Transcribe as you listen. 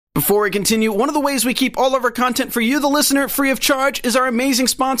Before we continue, one of the ways we keep all of our content for you, the listener, free of charge is our amazing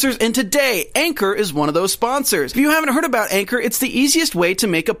sponsors, and today, Anchor is one of those sponsors. If you haven't heard about Anchor, it's the easiest way to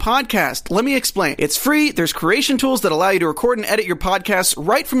make a podcast. Let me explain. It's free, there's creation tools that allow you to record and edit your podcasts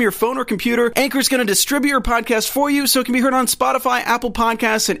right from your phone or computer. Anchor's going to distribute your podcast for you so it can be heard on Spotify, Apple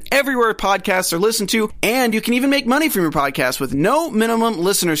Podcasts, and everywhere podcasts are listened to, and you can even make money from your podcast with no minimum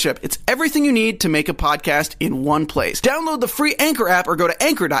listenership. It's everything you need to make a podcast in one place. Download the free Anchor app or go to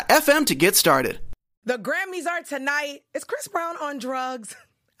anchor.fm to get started. The Grammys are tonight. Is Chris Brown on drugs?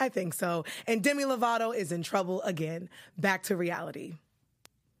 I think so. And Demi Lovato is in trouble again. Back to reality.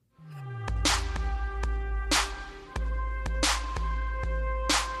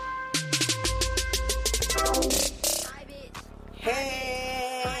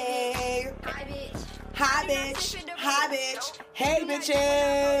 Hey. Hi, bitch. Hi, bitch. Hey,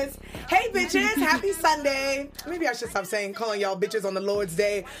 bitches. Hey, bitches. Happy Sunday. Maybe I should stop calling y'all bitches on the Lord's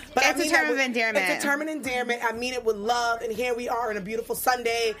Day. But it's a term of endearment. It's a term of endearment. I mean it with love. And here we are on a beautiful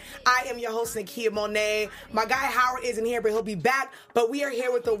Sunday. I am your host, Nakia Monet. My guy Howard isn't here, but he'll be back. But we are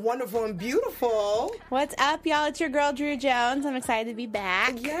here with the wonderful and beautiful. What's up, y'all? It's your girl, Drew Jones. I'm excited to be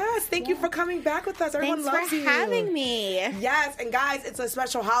back. Yes. Thank you for coming back with us. Everyone Thanks loves for you. having me. Yes. And guys, it's a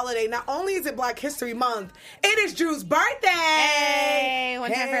special holiday. Not only is it Black History Month, it is Drew's birthday. Hey,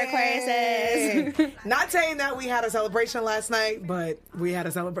 one time for Aquarius. Not saying that we had a celebration last night, but we had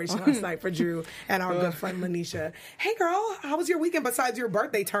a celebration last night for Drew and our good friend Lanisha. Hey, girl, how was your weekend besides your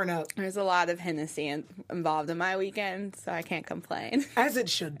birthday turn up? There's a lot of Hennessy involved in my weekend, so I can't complain. As it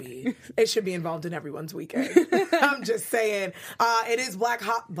should be. It should be involved in everyone's weekend. I'm just saying. It is Black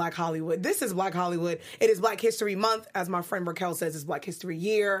Hollywood. This is Black Hollywood. It is Black History Month. As my friend Raquel says, it's Black History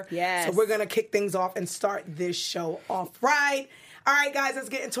Year. Yes. So we're going to kick things off and start this show off right. All right, guys, let's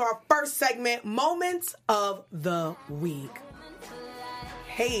get into our first segment, Moments of the Week.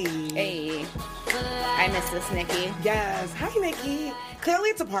 Hey. I miss this, Nikki. Yes. Hi, Nikki. Clearly,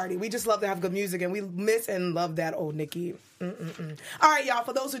 it's a party. We just love to have good music, and we miss and love that old Nikki. All right, y'all,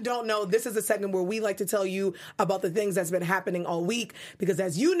 for those who don't know, this is a segment where we like to tell you about the things that's been happening all week, because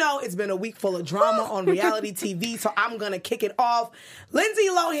as you know, it's been a week full of drama on reality TV, so I'm going to kick it off. Lindsay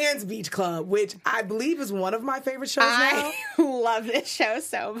Lohan's Beach Club, which I believe is one of my favorite shows now. I love this show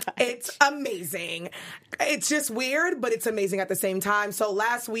so much. It's amazing. It's just weird, but it's amazing at the same time. So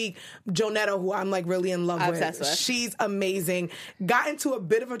last week, Jonetta, who I'm like really in love with, she's amazing, got into a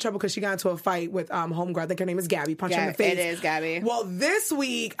bit of a trouble because she got into a fight with homegirl. I think her name is Gabby, punched her in the face. It is Gabby. Well, this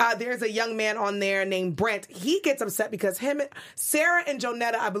week, there's a young man on there named Brent. He gets upset because Sarah and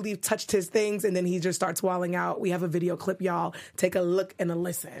Jonetta, I believe, touched his things, and then he just starts walling out. We have a video clip, y'all. Take a look and a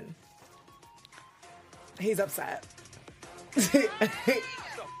listen. He's upset.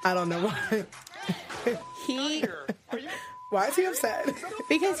 I don't know why. Why is he upset?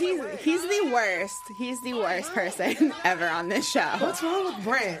 Because he's the worst. He's the worst person ever on this show. What's wrong with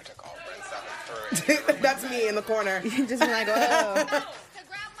Brent? That's me in the corner. Just like, oh.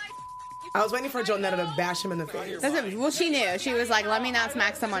 I was waiting for Jonetta to bash him in the face. Well, she knew. She was like, let me not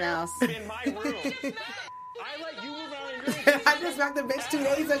smack someone else. In my room. I let you move out in your I just smacked the bitch 2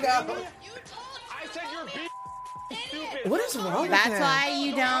 days ago. I said you're stupid. What is wrong with him? That's why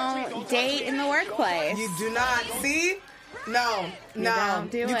you don't date in the workplace. You do not. See? No. don't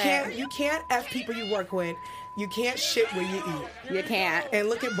do it. You can't F people you work with. You can't shit where you eat. You can't. And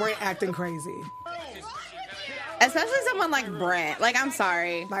look at Brent acting crazy. Especially someone like Brent. Like, I'm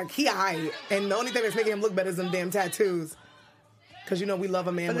sorry. Like, he aight. And the only thing that's making him look better is them damn tattoos. Because, you know, we love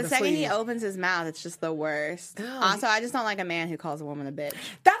a man But with the a second sleeve. he opens his mouth, it's just the worst. Oh, Also, I just don't like a man who calls a woman a bitch.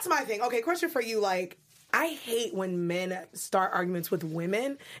 That's my thing. Okay, question for you. Like, I hate when men start arguments with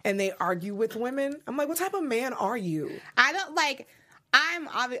women and they argue with women. I'm like, what type of man are you? I don't like... I'm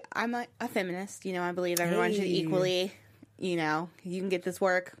like a feminist. You know, I believe everyone should equally, you know, you can get this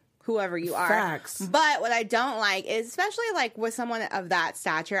work, whoever you are. Facts. But what I don't like is, especially like with someone of that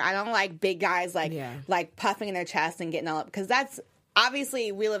stature, I don't like big guys like puffing in their chest and getting all up, because that's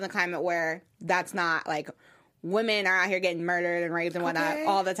obviously, we live in a climate where that's not like, women are out here getting murdered and raped and whatnot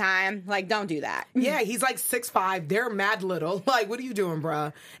all the time. Like, don't do that. Yeah, he's like 6'5". They're mad little. Like, what are you doing,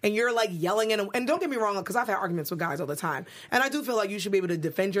 bruh? And you're like yelling and don't get me wrong, because I've had arguments with guys all the time, and I do feel like you should be able to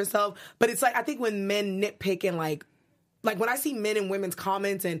defend yourself. But it's like, I think when men nitpick and like when I see men in women's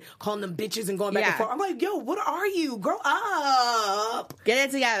comments and calling them bitches and going back and forth, I'm like, yo, what are you? Grow up. Get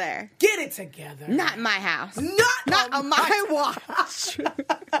it together. Get it together. Not in my house. Not on my watch.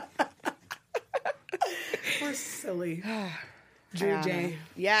 We're silly. Drew J.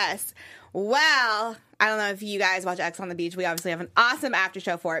 Yes. Well, I don't know if you guys watch X on the Beach. We obviously have an awesome after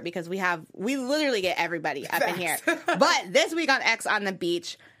show for it because we literally get everybody up in here. But this week on X on the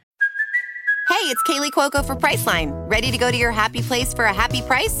Beach, Hey, it's Kaylee Cuoco for Priceline. Ready to go to your happy place for a happy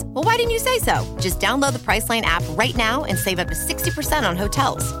price? Well, why didn't you say so? Just download the Priceline app right now and save up to 60% on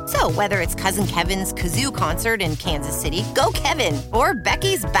hotels. So whether it's Cousin Kevin's Kazoo Concert in Kansas City, go Kevin, or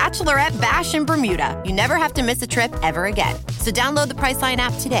Becky's Bachelorette Bash in Bermuda, you never have to miss a trip ever again. So download the Priceline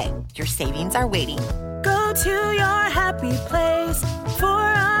app today. Your savings are waiting. Go to your happy place for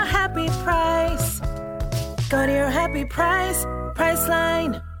a happy price. Go to your happy price,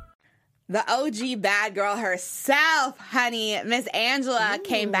 Priceline. The OG bad girl herself, honey, Miss Angela,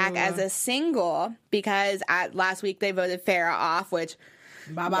 came back as a single because last week they voted Farrah off, which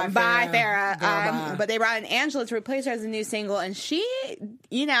bye Farrah. But they brought in Angela to replace her as a new single, and she,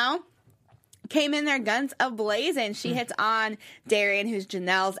 came in there guns a-blazing. She hits on Darian, who's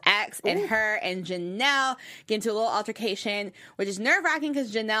Janelle's ex, and her and Janelle get into a little altercation, which is nerve-wracking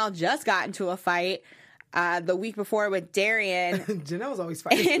because Janelle just got into a fight the week before with Darian. Janelle's always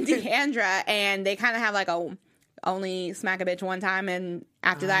fighting. And Deandra, and they kind of have like a only smack a bitch one time, and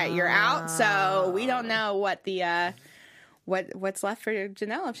after that you're out. So we don't know what the what's left for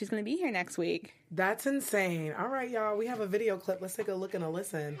Janelle if she's going to be here next week. That's insane. All right, y'all, we have a video clip. Let's take a look and a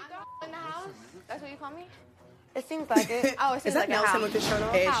listen. In the house? That's what you call me? It seems like it. Oh, it seems Is that like Nelson a with his shirt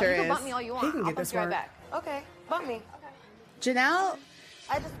on? It sure you can is. bump me all you want. He can get I'll this bump you work. right back. Okay, bump me. Janelle.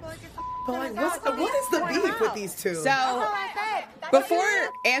 I just feel like it's But like, what is the beef with these two? So before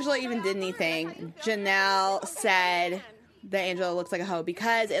Angela even did anything, Janelle said that Angela looks like a hoe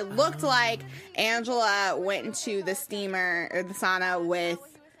because it looked like Angela went into the steamer or the sauna with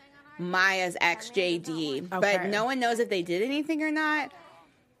Maya's ex JD, but no one knows if they did anything or not.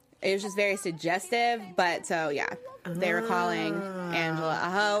 It was just very suggestive, but so yeah, they were calling Angela a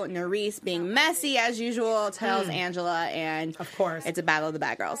hoe. Nerese, being messy as usual, tells Angela, and of course, it's a battle of the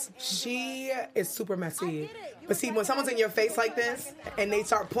bad girls. She is super messy. But see, when someone's in your face like this and they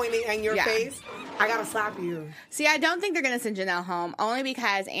start pointing in your face, I gotta slap you. See, I don't think they're gonna send Janelle home, only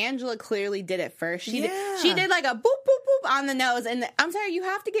because Angela clearly did it first. She did like a boop, boop, boop on the nose, and I'm sorry, you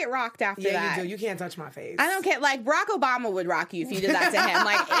have to get rocked after that. Yeah, you do. You can't touch my face. I don't care. Like, Barack Obama would rock you if you did that to him.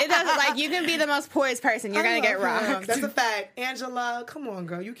 Like, it doesn't, like, you can be the most poised person. You're gonna get rocked. That's a fact. Angela, come on,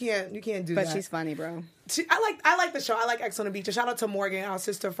 girl. You can't do that. But she's funny, bro. I like the show. I like X on the Beach. And shout out to Morgan, our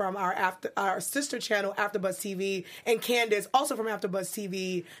sister from our sister channel, AfterBuzz TV, and Candace, also from AfterBuzz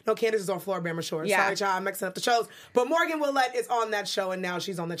TV. No, Candace is on Floribama Shores. Yeah. Sorry, child, I'm mixing up the shows. But Morgan Willette is on that show, and now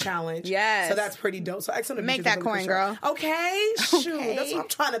she's on the challenge. Yes. So that's pretty dope. So X on the Beach. Make is that a really coin, good show. girl. Okay, shoot, that's what I'm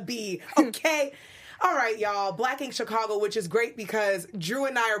trying to be. Okay. All right, y'all. Black Ink Chicago, which is great because Drew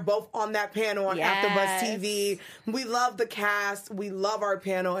and I are both on that panel on AfterBuzz TV. We love the cast. We love our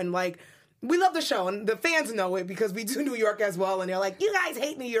panel, and like, we love the show, and the fans know it because we do New York as well, and they're like, you guys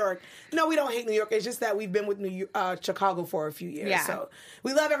hate New York. No, we don't hate New York. It's just that we've been with Chicago for a few years. Yeah. So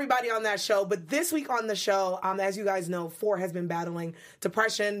we love everybody on that show. But this week on the show, as you guys know, Four has been battling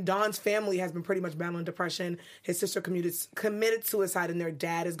depression. Don's family has been pretty much battling depression. His sister committed suicide, and their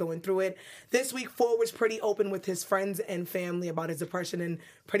dad is going through it. This week, Four was pretty open with his friends and family about his depression and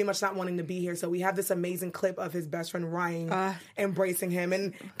pretty much not wanting to be here. So we have this amazing clip of his best friend, Ryan, embracing him.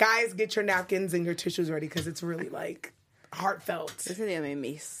 And guys, get your napkins and your tissues ready because it's really like heartfelt. This video made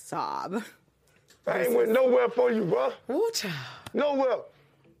me sob. I ain't went nowhere for you, bro. Ooh, child. Nowhere.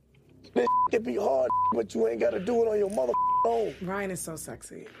 This can be hard, but you ain't got to do it on your mother own. Ryan is so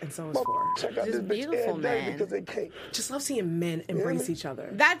sexy, and so is Four. Check out Just this bitch beautiful, every day man. because they can't. Just love seeing men embrace each other.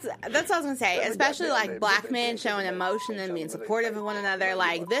 That's what I was gonna say. Especially like black men showing emotion and being supportive of one another.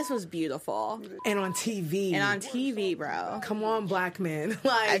 Like, this was beautiful. And on TV. And on TV, bro. Come on, black men.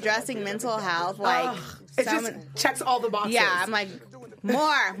 Like, addressing mental health, like it just checks all the boxes. yeah, I'm like,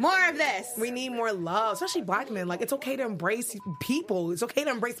 more of this. We need more love, especially black men. Like, it's okay to embrace people. It's okay to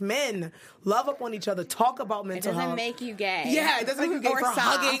embrace men. Love up on each other. Talk about It mental health. doesn't make you gay. Yeah, it doesn't make you gay Or for soft.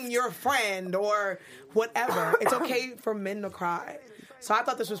 hugging your friend or whatever. It's okay for men to cry. So I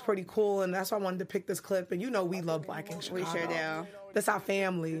thought this was pretty cool, and that's why I wanted to pick this clip. And you know we love Black Ink Chicago. We sure do. That's our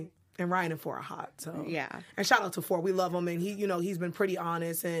family. And Ryan and Four are hot. So Yeah. And shout out to Four. We love him, and he's been pretty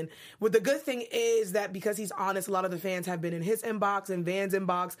honest. And what the good thing is that because he's honest, a lot of the fans have been in his inbox and Van's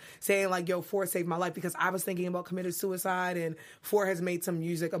inbox saying like, "Yo, Four saved my life," because I was thinking about committed suicide, and Four has made some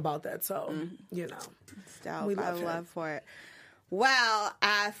music about that. So you know, Dope. we I love him. love for it. Well,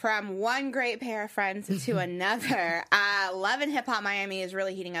 from one great pair of friends to another, Love and Hip Hop Miami is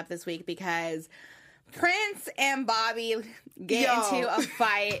really heating up this week because Prince and Bobby get into a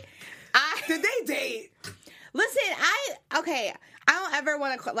fight. Did they date? Listen, I don't ever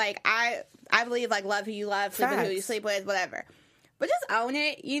want to, like, I believe, like, love who you love, sleep with who you Facts. sleep with, whatever. But just own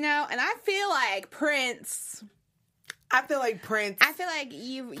it, you know? And I feel like Prince I feel like Prince. I feel like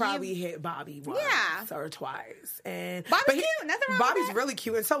you probably hit Bobby once or twice, and Bobby's cute. Nothing wrong Bobby's with that. really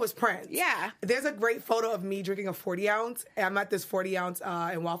cute, and so is Prince. Yeah. There's a great photo of me drinking a 40-ounce. I'm at this 40-ounce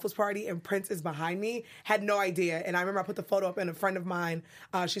and waffles party, and Prince is behind me. Had no idea, and I remember I put the photo up, and a friend of mine,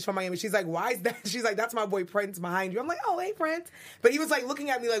 she's from Miami. She's like, "Why is that?" She's like, "That's my boy Prince behind you." I'm like, "Oh, hey, Prince," but he was like looking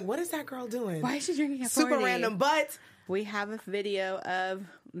at me like, "What is that girl doing? Why is she drinking a 40? Super random?" But we have a video of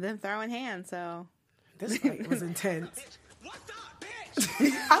them throwing hands, so this fight was intense.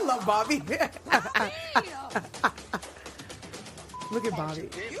 I love Bobby. Look at Bobby. You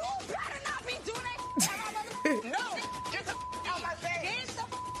better not be doing that. No, get the out my face.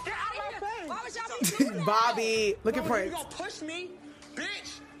 Get out my face. Why would y'all be doing that? Bobby, look at You Prince. gonna push me,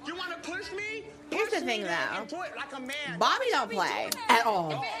 bitch? You wanna push me? Here's the Push thing, me though. and do it like a man. Bobby don't play. At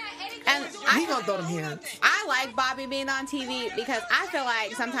all. And He gonna throw them hands. I like Bobby being on TV because I feel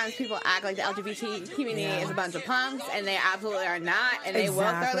like sometimes people act like the LGBT community is a bunch of punks, and they absolutely are not, and they will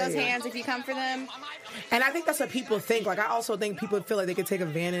throw those Exactly. hands if you come for them. And I think that's what people think. Like, I also think people feel like they can take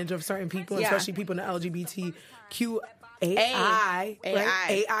advantage of certain people, Yeah. especially people in the LGBTQ AI.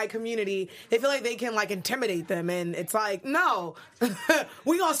 AI community. They feel like they can like intimidate them, and it's like, no,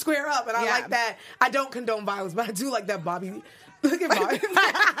 we gonna square up. And I Yeah. like that. I don't condone violence, but I do like that Bobby. Look at Bobby.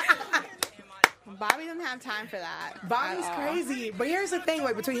 Bobby doesn't have time for that. Bobby's at all. crazy. But here's the thing,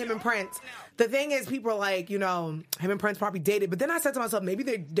 like, between him and Prince. The thing is, people are like, you know, him and Prince probably dated. But then I said to myself, maybe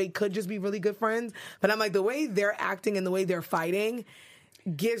they could just be really good friends. But I'm like, the way they're acting and the way they're fighting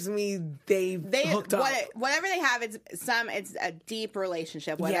gives me they hooked up. Whatever they have, it's a deep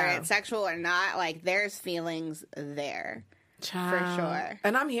relationship, whether it's sexual or not. Like, there's feelings there. Child. For sure.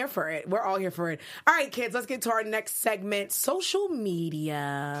 And I'm here for it. We're all here for it. All right, kids, let's get to our next segment, social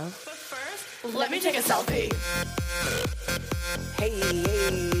media. But first, let me take a selfie. Hey.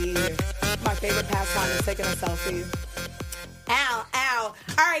 My favorite pastime is taking a selfie. Ow, ow.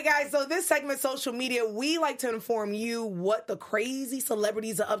 All right, guys, so this segment, social media, we like to inform you what the crazy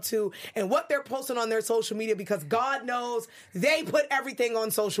celebrities are up to and what they're posting on their social media, because God knows they put everything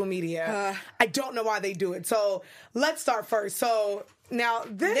on social media. I don't know why they do it. So let's start first. So now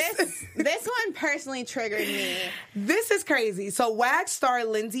This one personally triggered me. This is crazy. So WAG star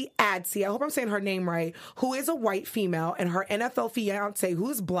Lindsay Adsey, I hope I'm saying her name right, who is a white female, and her NFL fiance,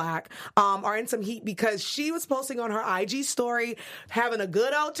 who's black, are in some heat because she was posting on her IG story, having a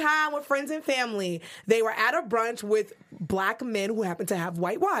good old time with friends and family. They were at a brunch with black men who happen to have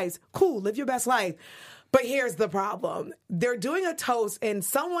white wives. Cool, live your best life. But here's the problem. They're doing a toast, and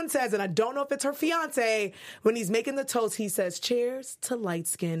someone says, and I don't know if it's her fiance, when he's making the toast, he says, "Cheers to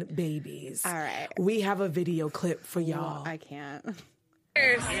light-skinned babies." All right. We have a video clip for y'all. I can't.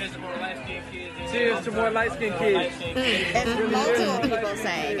 Cheers to more light-skinned kids. It's multiple people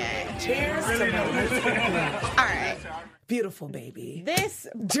saying it. Cheers to light-skinned kids. All right. Beautiful baby. This,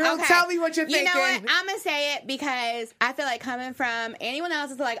 Drew, tell me what you're thinking. You know what? I'm going to say it because I feel like coming from anyone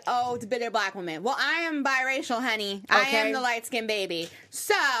else is like, oh, it's bitter black woman. Well, I am biracial, honey. I am the light-skinned baby.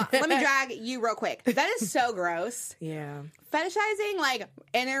 So, let me drag you real quick. That is so gross. Yeah. Fetishizing, like,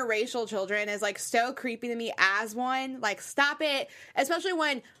 interracial children is, like, so creepy to me as one. Like, stop it. Especially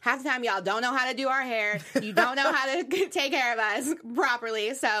when half the time y'all don't know how to do our hair. You don't know how to take care of us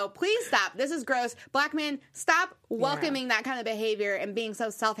properly. So, please stop. This is gross. Black men, stop welcoming that kind of behavior and being so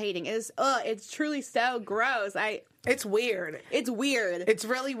self-hating. It's truly so gross. It's weird. It's weird. It's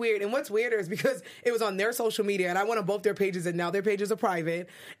really weird. And what's weirder is because it was on their social media, and I went on both their pages, and now their pages are private,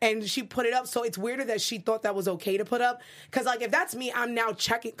 and she put it up. So it's weirder that she thought that was okay to put up. Because, like, if that's me, I'm now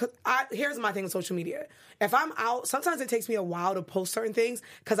checking. Cause here's my thing with social media. If I'm out, sometimes it takes me a while to post certain things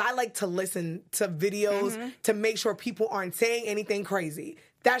because I like to listen to videos to make sure people aren't saying anything crazy.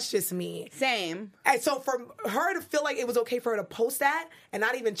 That's just me. Same. And so for her to feel like it was okay for her to post that and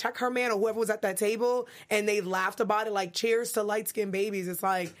not even check her man or whoever was at that table, and they laughed about it like, cheers to light-skinned babies. It's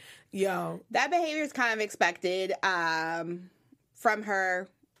like, yo. That behavior is kind of expected from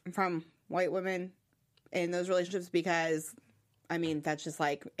white women in those relationships because, I mean, that's just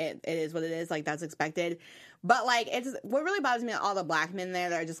like, it is what it is. Like, that's expected. But, like, what really bothers me, all the black men there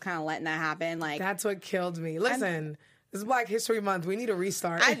that are just kind of letting that happen. Like, that's what killed me. Listen. This is Black History Month. We need a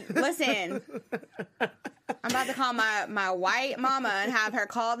restart. Listen, I'm about to call my white mama and have her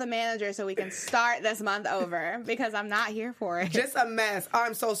call the manager so we can start this month over because I'm not here for it. Just a mess. Oh,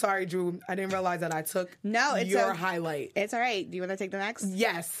 I'm so sorry, Drew. I didn't realize that I took your highlight. It's all right. Do you want to take the next?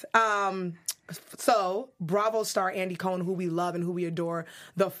 Yes. So, Bravo star Andy Cohen, who we love and who we adore,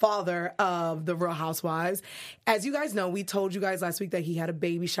 the father of the Real Housewives. As you guys know, we told you guys last week that he had a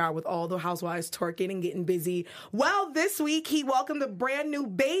baby shower with all the housewives twerking and getting busy. Well, this week, he welcomed a brand new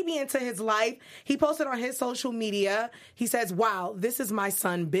baby into his life. He posted on his social media, he says, wow, this is my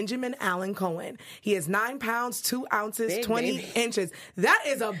son, Benjamin Allen Cohen. He is 9 pounds, 2 ounces, Big 20 baby. inches. That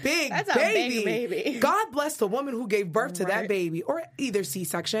is a big That's baby. a big baby. God bless the woman who gave birth to that baby, or either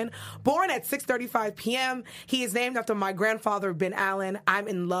C-section. Born at 6:35 p.m., he is named after my grandfather, Ben Allen. I'm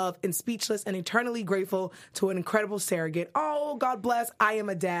in love and speechless and eternally grateful to an incredible surrogate. Oh, God bless. I am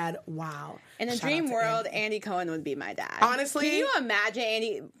a dad. Wow. In a Shout dream out to world, Andy Cohen would be my dad. Honestly? Can you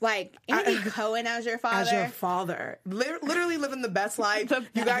imagine Andy Cohen as your father? As your father. Literally living the best life.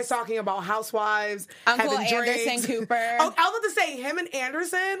 You guys talking about housewives. Uncle having Anderson drinks. Cooper. Oh, I was about to say him and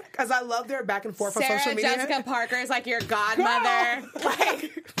Anderson, because I love their back and forth on social Sarah media. Jessica Parker is like your godmother.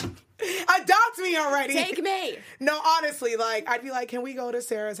 Adopt me already. Take me. No, honestly, I'd be like, can we go to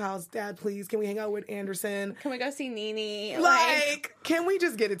Sarah's house, Dad, please? Can we hang out with Anderson? Can we go see Nene? Can we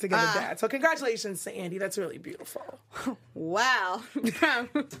just get it together, Dad? So congratulations to Andy. That's really beautiful. Wow.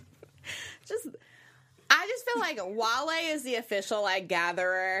 I just feel like Wale is the official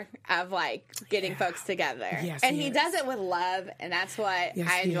gatherer of getting folks together. Yes, and he he is. does it with love, and that's what Yes,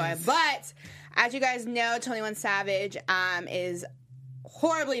 I he enjoy. is. But as you guys know, 21 Savage is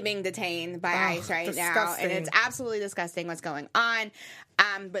horribly being detained by ICE right now, disgusting. and it's absolutely disgusting what's going on.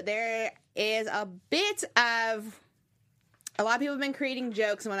 But there is a lot of people have been creating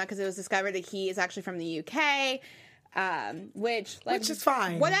jokes and whatnot because it was discovered that he is actually from the UK. Which is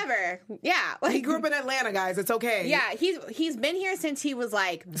fine. Whatever. Yeah. He grew up in Atlanta, guys. It's okay. Yeah, he's been here since he was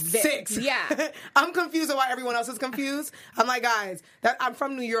 6. Yeah. I'm confused at why everyone else is confused. I'm like, guys, I'm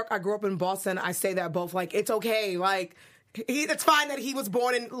from New York. I grew up in Boston. I say that both. It's okay. It's fine that he was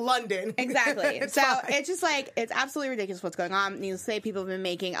born in London. Exactly. So fine. it's just it's absolutely ridiculous what's going on. Needless to say, people have been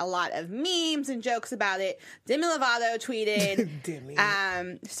making a lot of memes and jokes about it. Demi Lovato tweeted, Demi.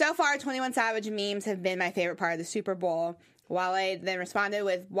 So far, 21 Savage memes have been my favorite part of the Super Bowl. Wale then responded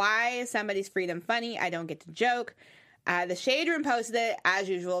with, why is somebody's freedom funny? I don't get the joke. The Shade Room posted it, as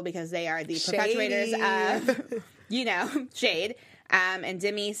usual, because they are the perpetuators of, shade. And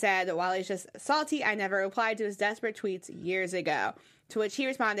Demi said, Wally's just salty. I never replied to his desperate tweets years ago. To which he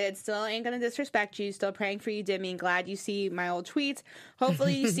responded, still ain't gonna disrespect you. Still praying for you, Demi. Glad you see my old tweets.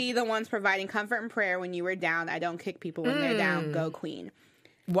 Hopefully you see the ones providing comfort and prayer when you were down. I don't kick people when they're down. Go Queen.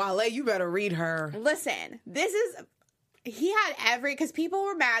 Wale, you better read her. Listen, he had because people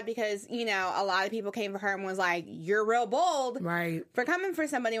were mad because, a lot of people came for her and was like, you're real bold. Right. For coming for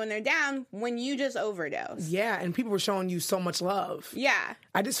somebody when they're down when you just overdose. Yeah, and people were showing you so much love. Yeah.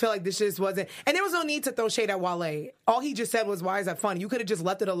 I just feel like this just wasn't... And there was no need to throw shade at Wale. All he just said was, why is that funny? You could have just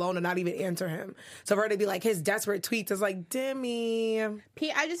left it alone and not even answer him. So for her to be like, his desperate tweets is like, Demi.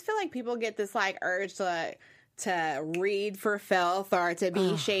 I just feel like people get this urge to read for filth or to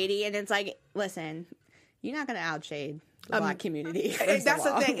be shady. And it's like, listen, you're not going to outshade the Black community. That's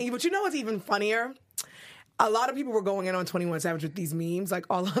the thing. But you know what's even funnier? A lot of people were going in on 21 Savage with these memes, a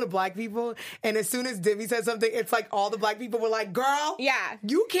lot of Black people. And as soon as Demi said something, it's like all the Black people were like, girl, yeah,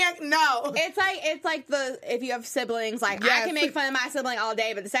 you can't know. It's like if you have siblings, I can make fun of my sibling all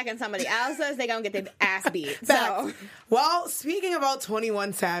day, but the second somebody else does, they gonna get their ass beat. So, well, speaking about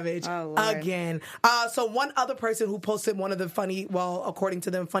 21 Savage, again. So one other person who posted one of the according to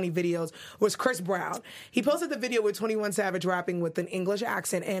them, funny videos was Chris Brown. He posted the video with 21 Savage rapping with an English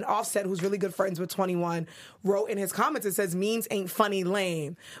accent, and Offset, who's really good friends with 21, wrote in his comments, it says, memes ain't funny,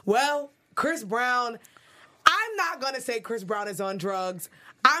 lame. Well, Chris Brown, I'm not going to say Chris Brown is on drugs.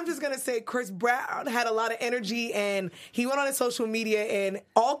 I'm just going to say Chris Brown had a lot of energy, and he went on his social media and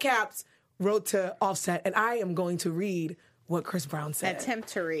all caps wrote to Offset, and I am going to read what Chris Brown said. Attempt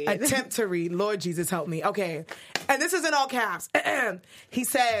to read. Lord Jesus, help me. Okay. And this is in all caps. He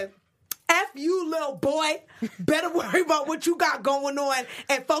said, F you, little boy. Better worry about what you got going on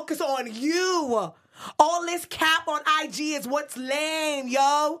and focus on you. All this cap on IG is what's lame,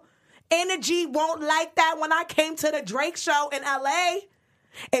 yo. Energy won't like that when I came to the Drake show in LA.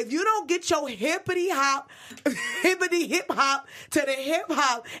 If you don't get your hippity hip hop to the hip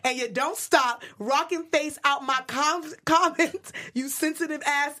hop and you don't stop rocking face out my comments, you sensitive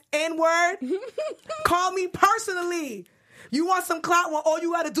ass N-word, call me personally. You want some clout when all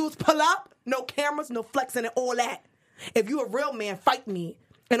you gotta do is pull up? No cameras, no flexing and all that. If you a real man, fight me.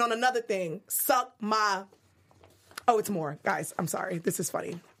 And on another thing, suck my... Oh, it's more. Guys, I'm sorry. This is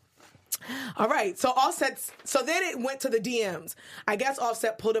funny. All right. So then it went to the DMs. I guess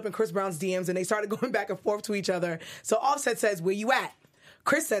Offset pulled up in Chris Brown's DMs and they started going back and forth to each other. So Offset says, where you at?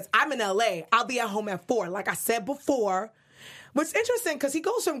 Chris says, I'm in LA. I'll be at home at 4, like I said before. What's interesting, because he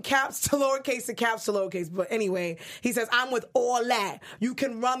goes from caps to lowercase to caps to lowercase. But anyway, he says, I'm with all that. You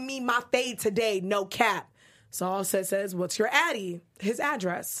can run me my fade today, no cap. So Offset says, what's your addy? His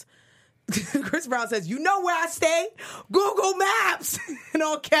address. Chris Brown says, you know where I stay? Google Maps. In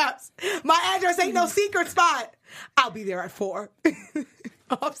all caps. My address ain't no secret spot. I'll be there at 4.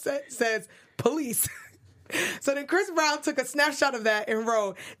 Offset says, police. So then Chris Brown took a snapshot of that and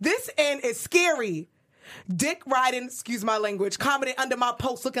wrote, this N is scary. Dick riding, excuse my language, commented under my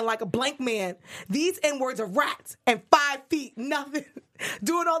post looking like a blank man. These N-words are rats and 5 feet, nothing.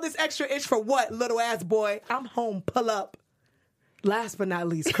 Doing all this extra ish for what, little ass boy? I'm home, pull up. Last but not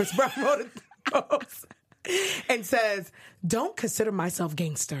least, Chris Brown wrote a post and says, don't consider myself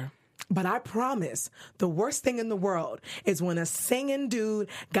gangster, but I promise the worst thing in the world is when a singing dude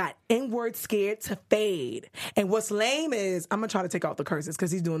got N-word scared to fade. And what's lame is, I'm going to try to take out the curses because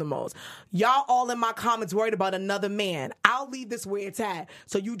he's doing the most. Y'all all in my comments worried about another man. I'll leave this where it's at,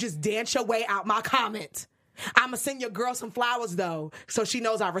 so you just dance your way out my comment. I'm going to send your girl some flowers, though, so she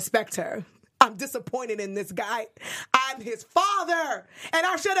knows I respect her. I'm disappointed in this guy. I'm his father, and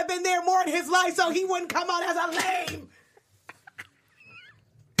I should have been there more in his life so he wouldn't come out as a lame.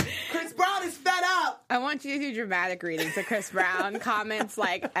 Chris Brown is fed up. I want you to do dramatic readings of Chris Brown comments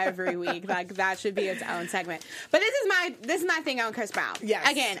like every week. Like that should be its own segment. But this is my thing on Chris Brown. Yes.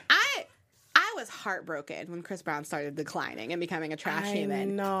 Again, I was heartbroken when Chris Brown started declining and becoming a trash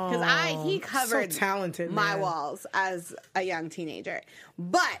human. Because he covered so talented, my man. walls as a young teenager.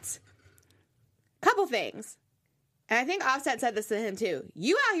 But couple things. And I think Offset said this to him too.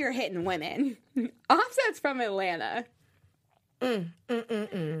 You out here hitting women. Offset's from Atlanta. Don't.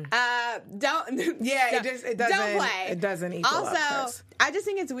 Yeah, it doesn't. Don't play. It doesn't equal also, up, Chris. I just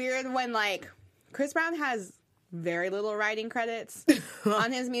think it's weird when like Chris Brown has very little writing credits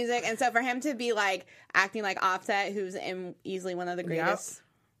on his music, and so for him to be like acting like Offset, who's in easily one of the greatest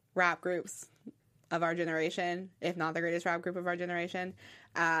rap groups of our generation, if not the greatest rap group of our generation,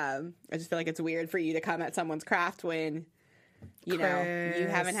 I just feel like it's weird for you to come at someone's craft when you know you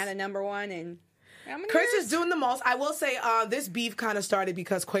haven't had a number one and. Chris is doing the most. I will say this beef kind of started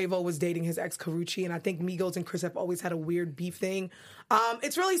because Quavo was dating his ex Karrueche, and I think Migos and Chris have always had a weird beef thing.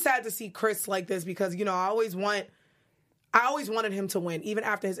 It's really sad to see Chris like this because, you know, I always wanted him to win. Even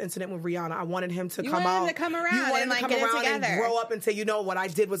after his incident with Rihanna, I wanted him to come out. You wanted him to come around you wanted and him to like come get around it together. and grow up and say, you know, what I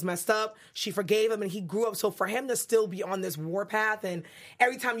did was messed up. She forgave him and he grew up. So for him to still be on this warpath and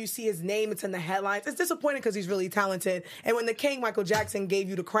every time you see his name, it's in the headlines. It's disappointing because he's really talented. And when the king, Michael Jackson, gave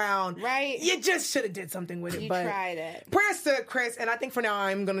you the crown, right? You just should have did something with it. You but tried it. Prayers to Chris. And I think for now,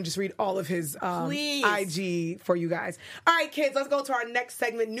 I'm going to just read all of his IG for you guys. All right, kids, let's go to our next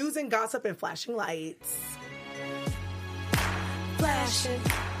segment, news and gossip and flashing lights. Flashing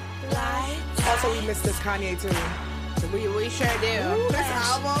lights. Also, we missed this Kanye too. We sure do. This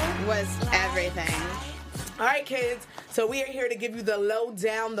album was everything. All right, kids. So we are here to give you the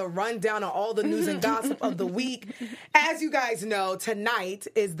lowdown, the rundown of all the news and gossip of the week. As you guys know, tonight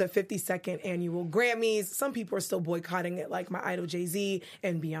is the 52nd annual Grammys. Some people are still boycotting it, like my idol Jay-Z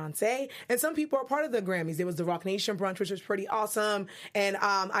and Beyonce. And some people are part of the Grammys. There was the Rock Nation brunch, which was pretty awesome. And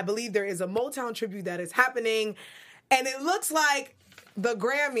I believe there is a Motown tribute that is happening. And it looks like the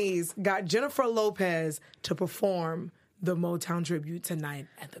Grammys got Jennifer Lopez to perform the Motown tribute tonight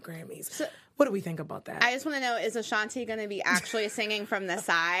at the Grammys. So, what do we think about that? I just want to know, is Ashanti going to be actually singing from the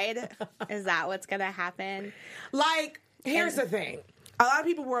side? Is that what's going to happen? Like, here's the thing. A lot of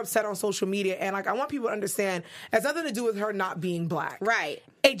people were upset on social media, and like I want people to understand, it has nothing to do with her not being black. Right.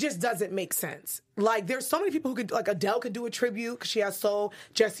 It just doesn't make sense. Like, there's so many people who could, like Adele could do a tribute because she has soul,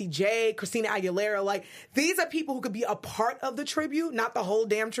 Jessie J, Christina Aguilera. Like, these are people who could be a part of the tribute, not the whole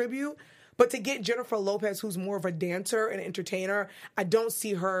damn tribute. But to get Jennifer Lopez, who's more of a dancer and entertainer, I don't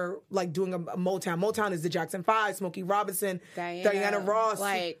see her like doing a Motown. Motown is the Jackson 5, Smokey Robinson, Diana Ross,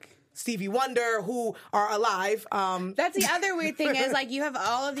 like Stevie Wonder, who are alive. That's the other weird thing is like you have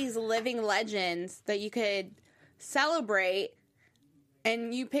all of these living legends that you could celebrate,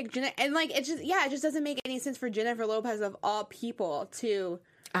 and you pick and like it just doesn't make any sense for Jennifer Lopez of all people to.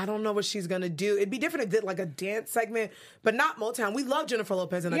 I don't know what she's going to do. It'd be different if it did like a dance segment, but not Motown. We love Jennifer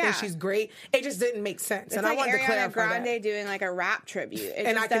Lopez, and I think she's great. It just didn't make sense. It's and like I wanted Ariana to clarify Grande that. doing like a rap tribute.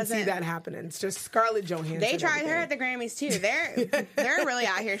 And I can see that happening. It's just Scarlett Johansson. They tried her at the Grammys too. They're really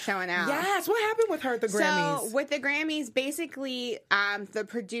out here showing out. Yes. What happened with her at the Grammys? So with the Grammys, basically, the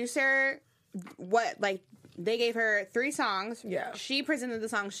producer, they gave her 3 songs. Yeah. She presented the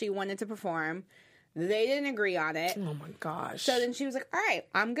songs she wanted to perform. They didn't agree on it. Oh my gosh. So then she was like, all right,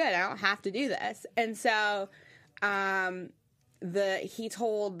 I'm good. I don't have to do this. And so he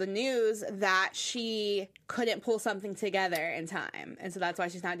told the news that she couldn't pull something together in time, and so that's why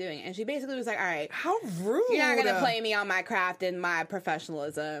she's not doing it. And she basically was like, all right, how rude, you're not gonna play me on my craft and my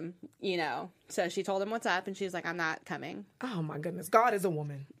professionalism, you know. So she told him what's up, and she's like, I'm not coming. Oh my goodness, God is a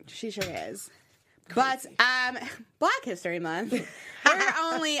woman. She sure is. But Black History Month, we're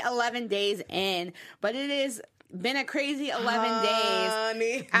only 11 days in, but it has been a crazy 11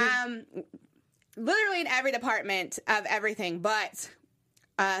 days. Literally in every department of everything, but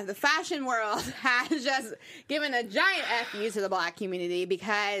the fashion world has just given a giant FU to the Black community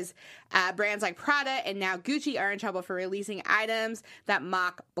because brands like Prada and now Gucci are in trouble for releasing items that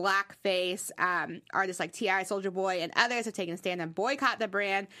mock blackface. Artists like T.I., Soulja Boy, and others have taken a stand and boycott the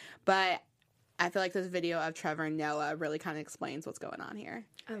brand, but I feel like this video of Trevor Noah really kind of explains what's going on here.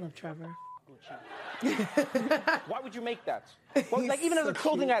 I love Trevor. Why would you make that? Well, like even as a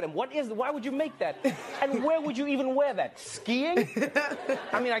clothing item, why would you make that? And where would you even wear that? Skiing?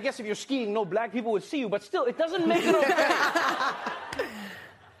 I mean, I guess if you're skiing, no black people would see you, but still, it doesn't make it okay.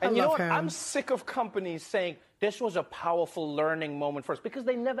 And you know what? I'm sick of companies saying this was a powerful learning moment for us because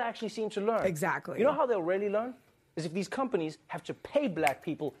they never actually seem to learn. Exactly. You know how they'll really learn? Is if these companies have to pay black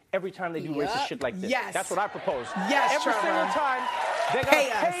people every time they do racist shit like this. Yes. That's what I propose. Yes, every Trevor. single time, they're going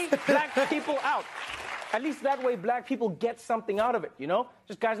to pay black people out. At least that way black people get something out of it, you know?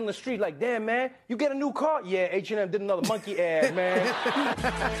 Just guys in the street like, damn, man, you get a new car? Yeah, H&M did another monkey ad, man.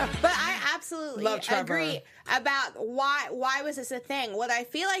 But I absolutely Love Trevor. agree about why was this a thing? What I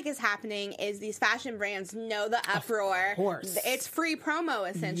feel like is happening is these fashion brands know the uproar. Of course. It's free promo,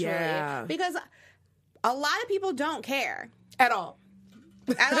 essentially. Yeah. Because a lot of people don't care. At all.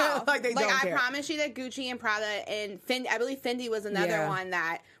 At all. Like they don't I care. promise you that Gucci and Prada and Fendi, I believe Fendi was another one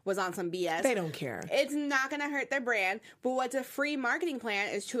that was on some BS. They don't care. It's not going to hurt their brand. But what's a free marketing plan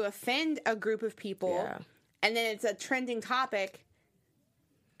is to offend a group of people. Yeah. And then it's a trending topic.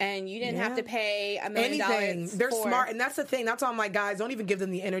 And you didn't have to pay $1 million. Anything. They're smart. And that's the thing. That's why I'm like, guys, don't even give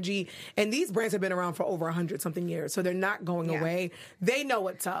them the energy. And these brands have been around for over 100-something years. So they're not going away. They know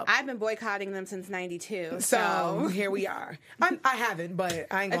what's up. I've been boycotting them since 92. So here we are. I haven't, but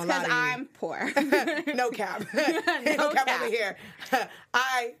I ain't going to lie to you. I'm poor. No cap. no cap over here.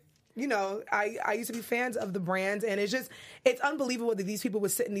 I used to be fans of the brands, and it's unbelievable that these people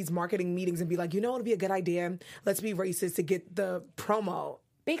would sit in these marketing meetings and be like, you know, it'd be a good idea. Let's be racist to get the promo.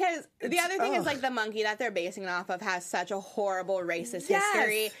 Because the other thing is, like, the monkey that they're basing it off of has such a horrible racist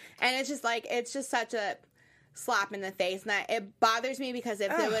history. And it's just such a slap in the face. And it bothers me because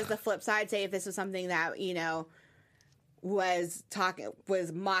if it was the flip side, say if this was something that, you know, was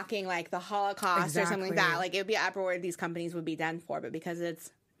mocking, like, the Holocaust or something like that, like, it would be an uproar these companies would be done for. But because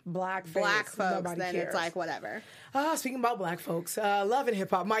it's black folks, then cares. It's like, whatever. Speaking about black folks, Love and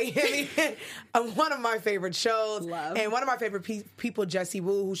Hip Hop Miami, one of my favorite shows, and one of my favorite people, Jessie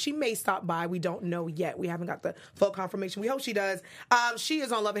Woo, who she may stop by. We don't know yet. We haven't got the full confirmation. We hope she does. She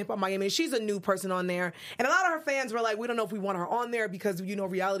is on Love and Hip Hop Miami, and she's a new person on there. And a lot of her fans were like, we don't know if we want her on there because, you know,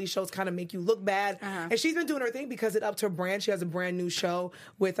 reality shows kind of make you look bad. And she's been doing her thing because it upped her brand. She has a brand new show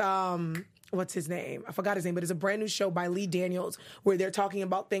with... what's his name? I forgot his name, but it's a brand new show by Lee Daniels where they're talking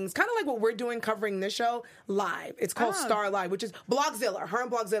about things kind of like what we're doing covering this show live. It's called Star Live, which is Blogzilla. Her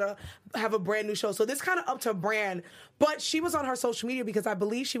and Blogzilla have a brand new show. So this kind of upped her brand. But she was on her social media because I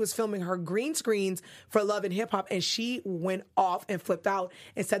believe she was filming her green screens for Love and Hip Hop, and she went off and flipped out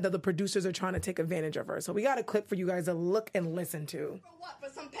and said that the producers are trying to take advantage of her. So we got a clip for you guys to look and listen to. For what? For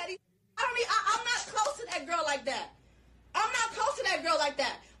some petty... I'm not close to that girl like that. I'm not close to that girl like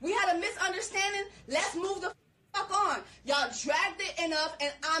that. We had a misunderstanding. Let's move the fuck on. Y'all dragged it enough,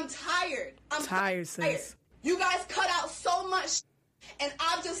 and I'm tired. I'm tired, sis. You guys cut out so much, and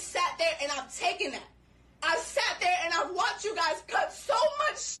I've just sat there and I've taken that. I've sat there and I've watched you guys cut so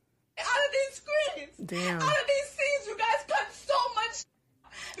much out of these screens. Damn. Out of these scenes, you guys cut so much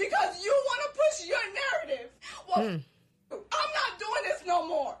because you want to push your narrative. Well, I'm not doing this no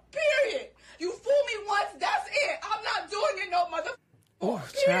more. Period. You fool me once, that's it. I'm not doing it no motherfucker. Oh,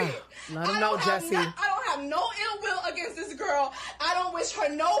 child. Let him know, Jessie. I don't have no ill will against this girl. I don't wish her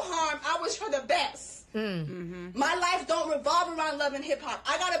no harm. I wish her the best. My life don't revolve around Love and Hip Hop.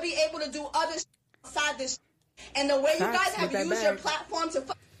 I gotta be able to do other shit outside this shit. And the way you guys have used your platform to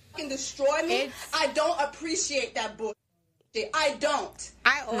fucking destroy me, I don't appreciate that bullshit. I don't.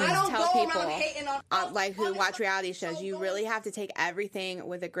 I always tell people, hating on like who watch reality shows, you really have to take everything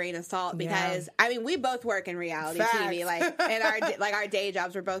with a grain of salt because I mean we both work in reality TV, like in our day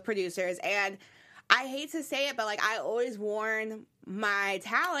jobs. We're both producers, and I hate to say it, but like I always warn my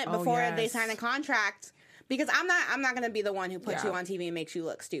talent before they sign a contract because I'm not going to be the one who puts you on TV and makes you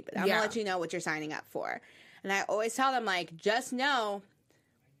look stupid. I'm going to let you know what you're signing up for. And I always tell them, like, just know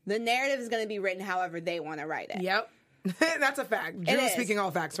the narrative is going to be written however they want to write it. Yep. That's a fact. Drew is speaking all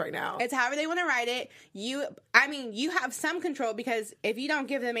facts right now. It's however they want to write it. You have some control, because if you don't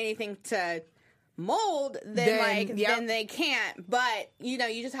give them anything to mold, then they can't. But you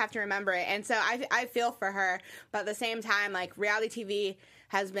just have to remember it. And so I feel for her, but at the same time, like, reality TV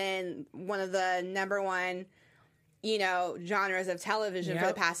has been one of the number one genres of television for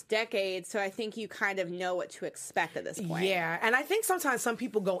the past decade. So I think you kind of know what to expect at this point. Yeah. And I think sometimes some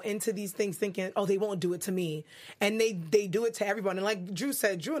people go into these things thinking, oh, they won't do it to me. And they do it to everyone. And like Drew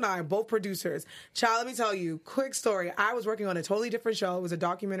said, Drew and I are both producers. Child, let me tell you, quick story. I was working on a totally different show. It was a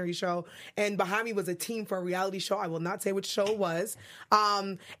documentary show. And behind me was a team for a reality show. I will not say which show it was.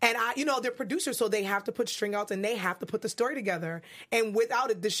 And they're producers, so they have to put string outs and they have to put the story together. And without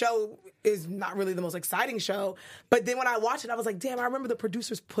it, the show is not really the most exciting show. But then when I watched it, I was like, damn, I remember the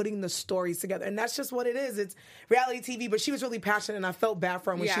producers putting the stories together. And that's just what it is. It's reality TV. But she was really passionate, and I felt bad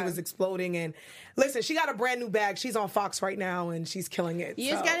for her when she was exploding. And listen, she got a brand new bag. She's on Fox right now, and she's killing it.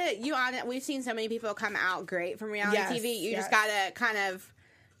 You just gotta, we've seen so many people come out great from reality TV. You just gotta kind of,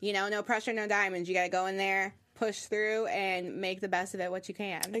 no pressure, no diamonds. You gotta go in there, push through, and make the best of it what you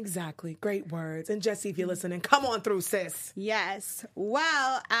can. Exactly. Great words. And Jesse, if you're listening, come on through, sis. Yes.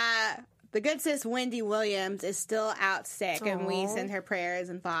 Well, the good sis Wendy Williams is still out sick, and we send her prayers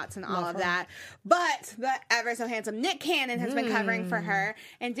and thoughts and all of that. But the ever so handsome Nick Cannon has been covering for her.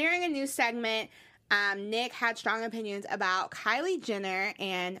 And during a news segment, Nick had strong opinions about Kylie Jenner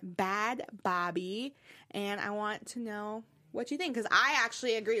and Bad Bobby. And I want to know what you think, because I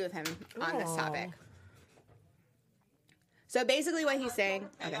actually agree with him on this topic. So basically what he's saying...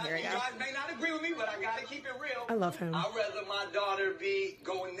 Okay, here we go. You guys may not agree with me, but I gotta keep it real. I love him. I'd rather my daughter be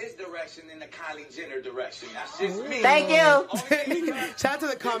going this direction than the Kylie Jenner direction. That's just me. Thank you. Shout out to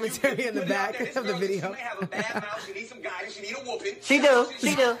the commentary in the back of the video. She may have a bad mouth. She needs some guidance. She needs a whooping. She do.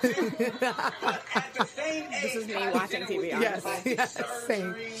 But at the same age... This is me watching TV, honestly. Yes,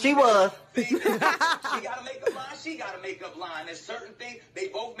 same. She was. She got a makeup line. She got a makeup line. There's certain things. They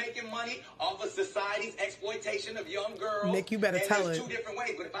both making money off of society's exploitation of young girls. Nick, you better tell it. There's two different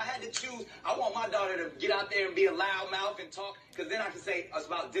ways. But if I had to choose, I want my daughter to get out there and be a loudmouth and talk, because then I can say it's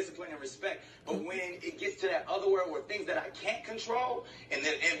about discipline and respect. But when it gets to that other world where things that I can't control, and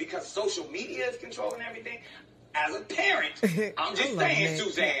because social media is controlling everything, as a parent, I'm just saying,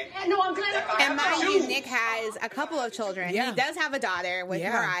 Suzanne. No, I'm glad. And mind you, Nick has a couple of children. Yeah. He does have a daughter with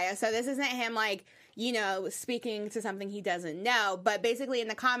Mariah, so this isn't him speaking to something he doesn't know. But basically, in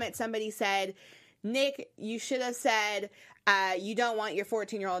the comments, somebody said, Nick, you should have said you don't want your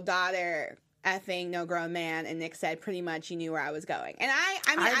 14-year-old daughter effing no grown man. And Nick said, pretty much, you knew where I was going. And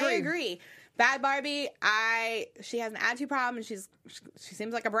I agree. Bad Barbie, she has an attitude problem, and she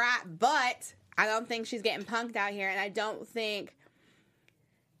seems like a brat, but I don't think she's getting punked out here, and I don't think...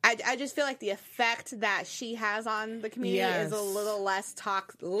 I just feel like the effect that she has on the community is a little less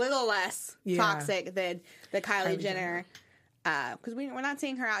toxic than the Kylie Jenner. Because we're not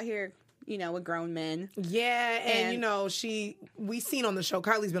seeing her out here, with grown men. Yeah, and we've seen on the show,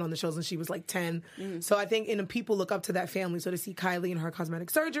 Kylie's been on the show since she was like 10. Mm-hmm. So I think people look up to that family. So to see Kylie and her cosmetic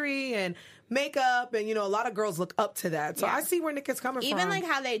surgery and makeup, and a lot of girls look up to that. So I see where Nick is coming from. Even like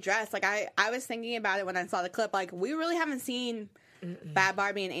how they dress. Like I was thinking about it when I saw the clip. Like, we really haven't seen Bad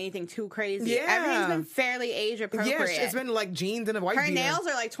Barbie in anything too crazy. Yeah. Everything's been fairly age appropriate. Yeah, it's been like jeans and a white Her beater. nails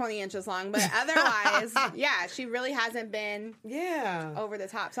are like 20 inches long, but otherwise, she really hasn't been over the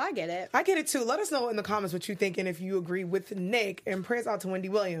top. So I get it. I get it too. Let us know in the comments what you think and if you agree with Nick. And prayers out to Wendy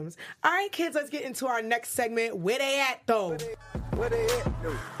Williams. All right, kids, let's get into our next segment. Where they at, though? Where they at,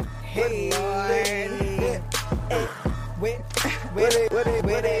 though? Hey, where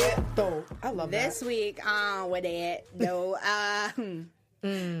they at, though? I love this that. This week on Where They At, though,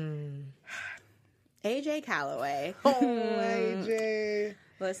 AJ Calloway. Oh, AJ.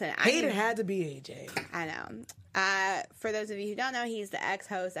 Listen, it had to be AJ. I know. For those of you who don't know, he's the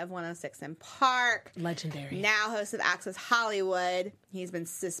ex-host of 106 in Park. Legendary. Now host of Access Hollywood. He's been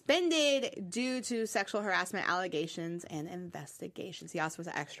suspended due to sexual harassment allegations and investigations. He also was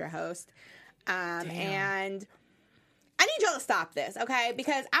an extra host. And I need y'all to stop this, okay?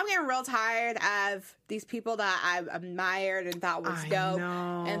 Because I'm getting real tired of these people that I've admired and thought was dope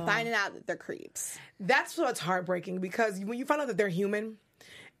and finding out that they're creeps. That's what's heartbreaking, because when you find out that they're human...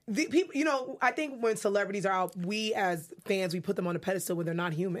 The people, I think when celebrities are out, we as fans, we put them on a pedestal when they're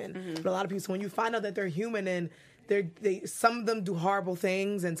not human. Mm-hmm. But a lot of people, so when you find out that they're human and some of them do horrible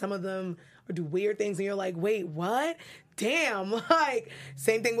things and some of them do weird things, and you're like, wait, what? damn. Like,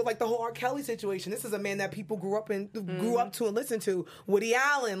 same thing with like the whole R. Kelly situation. This is a man that people grew up to and listened to. Woody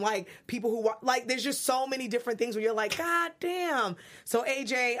Allen, like people who like. There's just so many different things where you're like, God damn. So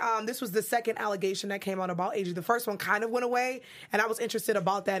AJ, this was the second allegation that came out about AJ. The first one kind of went away, and I was interested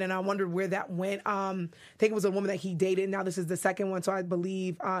about that, and I wondered where that went. I think it was a woman that he dated. Now this is the second one. So I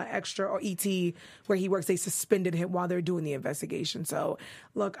believe Extra or ET, where he works, they suspended him while they're doing the investigation. So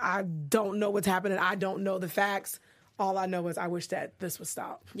look, I don't know what's happening. I don't know the facts. All I know is I wish that this would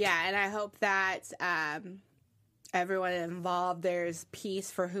stop. Yeah, and I hope that everyone involved, there's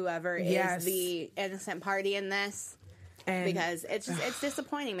peace for whoever is the innocent party in this. Because it's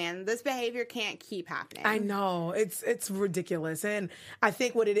disappointing, man. This behavior can't keep happening. I know. It's ridiculous. And I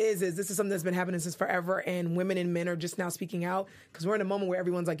think what it is this is something that's been happening since forever, and women and men are just now speaking out because we're in a moment where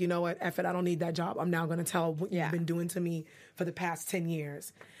everyone's like, you know what, F it, I don't need that job. I'm now going to tell what you've been doing to me for the past 10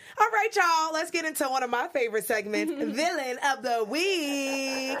 years. All right, y'all, let's get into one of my favorite segments, Villain of the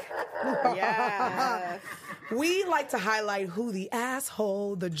Week. Yeah. We like to highlight who the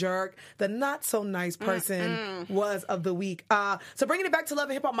asshole, the jerk, the not so nice person was of the week. So bringing it back to Love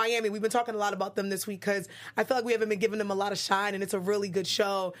and Hip Hop Miami, we've been talking a lot about them this week because I feel like we haven't been giving them a lot of shine, and it's a really good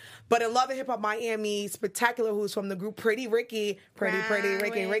show. But in Love and Hip Hop Miami, Spectacular, who's from the group Pretty Ricky,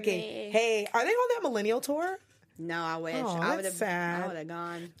 Ricky. Hey, are they on that Millennial tour? No, I wish. Oh, I would have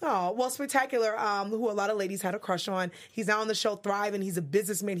gone. Oh, well, Spectacular, who a lot of ladies had a crush on. He's now on the show Thrive, and he's a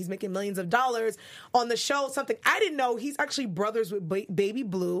businessman. He's making millions of dollars on the show. Something I didn't know, he's actually brothers with Baby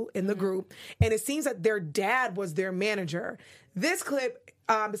Blue in the group, and it seems that their dad was their manager. This clip,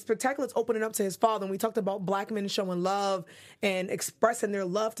 Spectacular's opening up to his father, and we talked about black men showing love and expressing their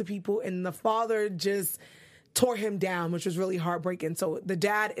love to people, and the father just tore him down, which was really heartbreaking. So the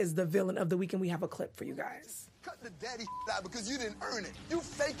dad is the villain of the week, and we have a clip for you guys. Cut the daddy out because you didn't earn it. You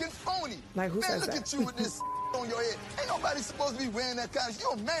fake and phony. Like, who says look that? At you with this on your head. Ain't nobody supposed to be wearing that kind of.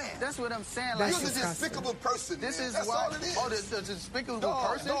 You're a man. That's what I'm saying. You're a despicable person. This man. is That's why. all it is. Oh, the despicable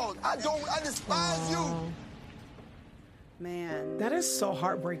person. Dog, I despise you. Man, that is so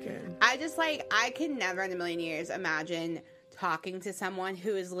heartbreaking. I could never in a million years imagine talking to someone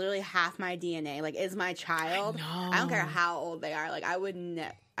who is literally half my DNA, like is my child. I don't care how old they are. Like I wouldn't.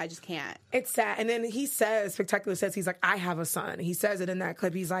 I just can't. It's sad. And then he says, Spectacular says, he's like, I have a son. He says it in that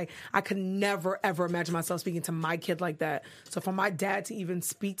clip. He's like, I could never, ever imagine myself speaking to my kid like that. So for my dad to even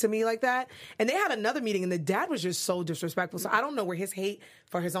speak to me like that. And they had another meeting, and the dad was just so disrespectful. So I don't know where his hate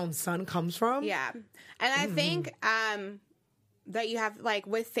for his own son comes from. Yeah. And I think that you have, like,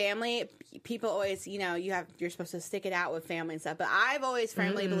 with family, people always, you're supposed to stick it out with family and stuff. But I've always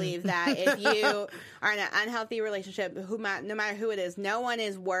firmly believed that if you are in an unhealthy relationship, no matter who it is, no one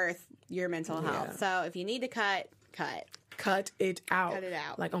is worth your mental health. So if you need to cut it out. Cut it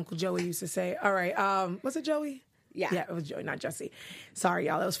out. Like Uncle Joey used to say. All right. Was it Joey? Yeah, it was Joey, not Jesse. Sorry,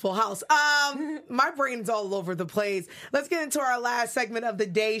 y'all. That was Full House. My brain's all over the place. Let's get into our last segment of the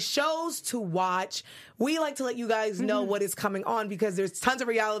day, shows to watch. We like to let you guys know what is coming on because there's tons of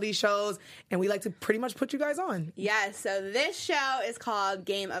reality shows, and we like to pretty much put you guys on. Yes, so this show is called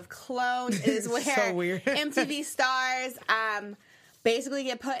Game of Clones. It is where so weird. MTV stars basically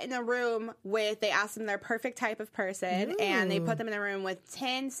get put in a room with, they ask them their perfect type of person, and they put them in a room with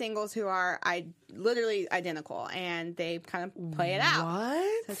 10 singles who are literally identical, and they kind of play it out.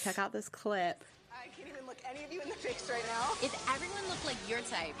 What? So check out this clip. I can't even look any of you in the face right now. If everyone looked like your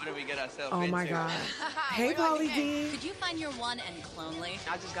type, What did we get ourselves Oh into? my God. Hey, Polly D. could you find your one and clonely?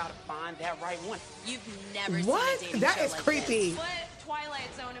 I just gotta find that right one. You've never What? seen a dating That show is like creepy. This. What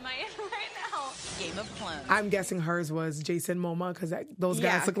Twilight Zone am I in right now? Game of Clones. I'm guessing hers was Jason Momoa because those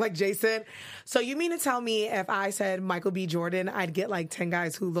guys Yeah. look like Jason. So you mean to tell me if I said Michael B. Jordan, I'd get like 10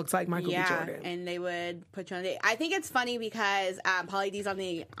 guys who looked like Michael B. Jordan? And they would put you on a date. I think it's funny because Pauly D's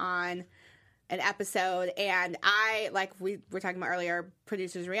on an episode, and I, like we were talking about earlier,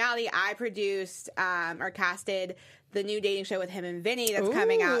 Producers Reality, I produced or casted the new dating show with him and Vinny that's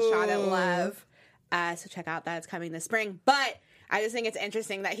coming out, Shot at Love. So check out that. It's coming this spring. But I just think it's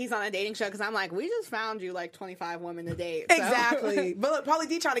interesting that he's on a dating show because I'm like, we just found you like 25 women to date. So. Exactly. But look, Pauly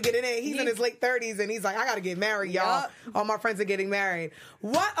D trying to get it in. He's in his late 30s, and he's like, I got to get married, y'all. All my friends are getting married.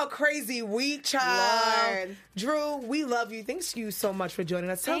 What a crazy week, child. Lord. Drew, we love you. Thank you so much for joining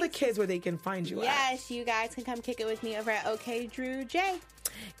us. Tell the kids where they can find you at. Yes, you guys can come kick it with me over at OK Drew J.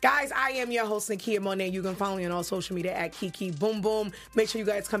 Guys, I am your host, Nakia Monet. You can follow me on all social media at Kiki Boom Boom. Make sure you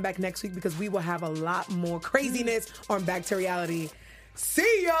guys come back next week because we will have a lot more craziness on Back to Reality.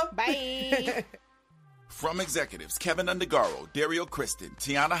 See ya! Bye! From executives Kevin Undergaro, Dario Kristen,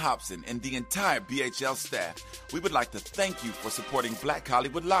 Tiana Hobson, and the entire BHL staff, we would like to thank you for supporting Black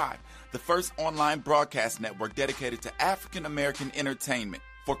Hollywood Live. the first online broadcast network dedicated to African American entertainment.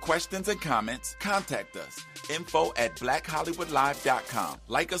 For questions and comments, contact us. info@blackhollywoodlive.com.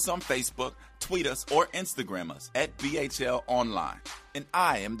 Like us on Facebook, tweet us, or Instagram us at BHL Online. And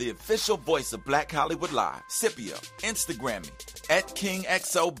I am the official voice of Black Hollywood Live, Scipio. Instagram me at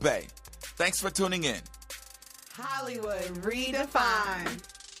KingXOBay. Thanks for tuning in. Hollywood Redefined.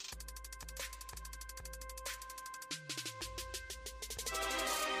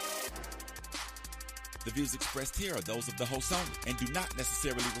 The views expressed here are those of the host only and do not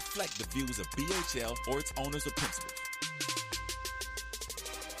necessarily reflect the views of BHL or its owners or principals.